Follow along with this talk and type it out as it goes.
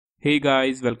Hey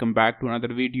guys, welcome back to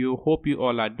another video. Hope you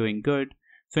all are doing good.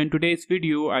 So in today's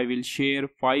video, I will share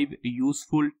 5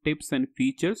 useful tips and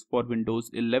features for Windows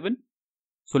 11.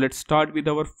 So let's start with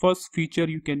our first feature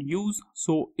you can use.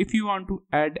 So if you want to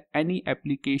add any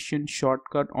application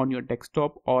shortcut on your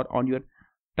desktop or on your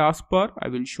taskbar, I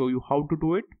will show you how to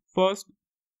do it. First,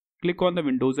 click on the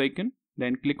Windows icon,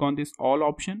 then click on this all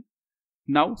option.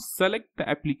 Now select the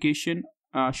application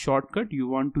shortcut you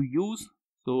want to use.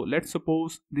 So let's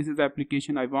suppose this is the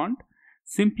application I want.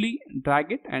 Simply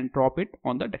drag it and drop it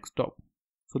on the desktop.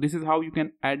 So this is how you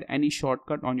can add any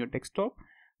shortcut on your desktop.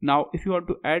 Now if you want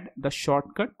to add the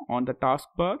shortcut on the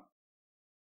taskbar,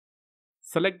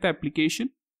 select the application,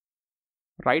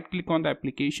 right click on the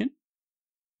application,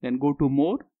 then go to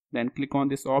more, then click on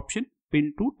this option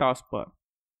pin to taskbar,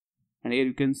 and here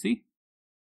you can see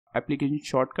application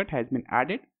shortcut has been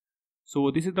added. So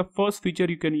this is the first feature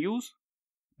you can use.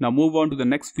 Now move on to the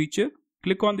next feature.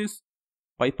 Click on this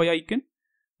Wi-Fi icon,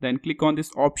 then click on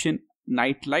this option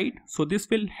night light. So this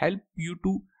will help you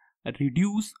to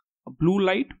reduce blue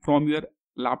light from your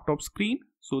laptop screen.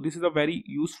 So this is a very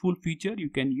useful feature you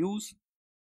can use.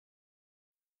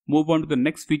 Move on to the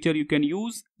next feature you can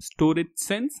use, storage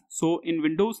sense. So in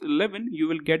Windows 11 you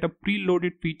will get a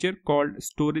preloaded feature called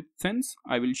storage sense.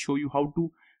 I will show you how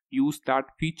to use that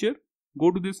feature.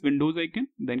 Go to this Windows icon,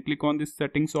 then click on this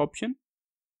settings option.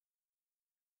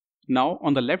 Now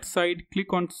on the left side,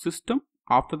 click on system.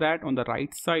 After that, on the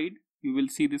right side you will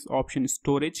see this option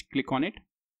storage. Click on it,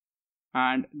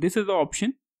 and this is the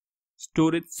option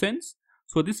storage sense.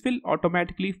 So this will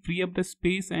automatically free up the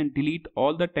space and delete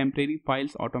all the temporary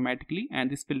files automatically, and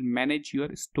this will manage your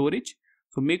storage.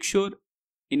 So make sure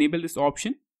enable this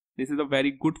option. This is a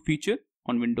very good feature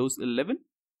on Windows 11.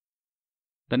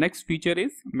 The next feature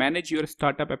is manage your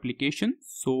startup application.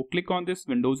 So click on this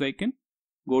Windows icon,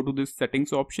 go to this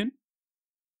settings option.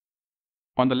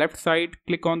 On the left side,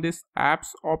 click on this apps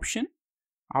option.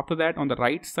 After that, on the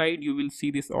right side you will see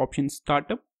this option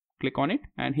startup. Click on it,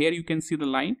 and here you can see the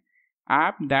line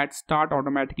app that start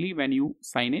automatically when you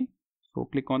sign in. So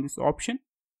click on this option.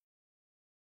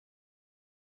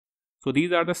 So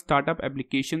these are the startup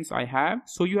applications I have.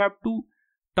 So you have to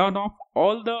turn off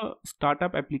all the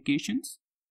startup applications.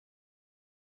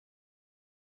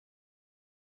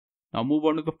 Now move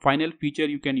on to the final feature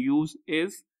you can use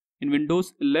is in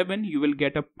Windows 11 you will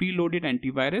get a preloaded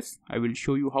antivirus. I will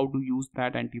show you how to use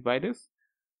that antivirus.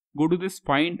 Go to this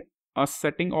find a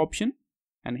setting option,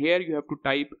 and here you have to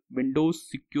type Windows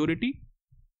security,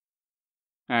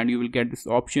 and you will get this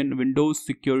option Windows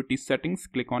security settings.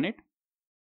 Click on it.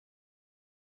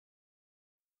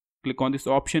 Click on this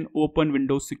option open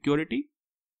Windows security.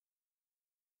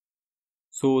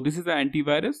 So this is the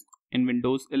antivirus in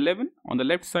Windows 11. On the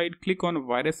left side, click on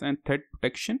virus and threat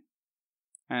protection,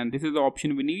 and this is the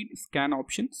option we need, scan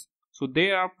options. So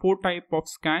there are 4 types of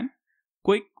scan: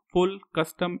 quick, full,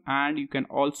 custom, and you can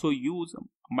also use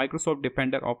Microsoft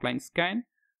Defender offline scan.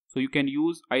 So you can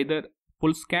use either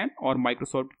full scan or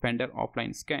Microsoft Defender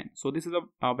offline scan. So this is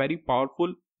a very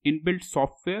powerful inbuilt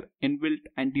software, inbuilt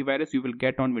antivirus you will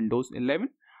get on Windows 11.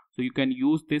 So you can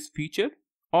use this feature,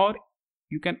 or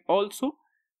you can also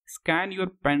scan your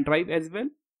pen drive as well.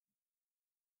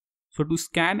 So to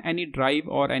scan any drive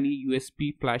or any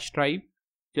USB flash drive,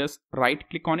 just right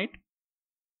click on it,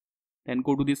 then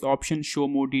go to this option show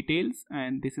more details,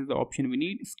 and this is the option we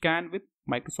need, scan with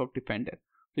Microsoft Defender.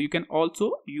 So you can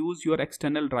also use your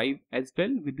external drive as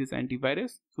well with this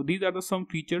antivirus. So these are the some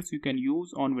features you can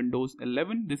use on Windows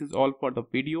 11. This is all for the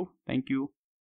video. Thank you.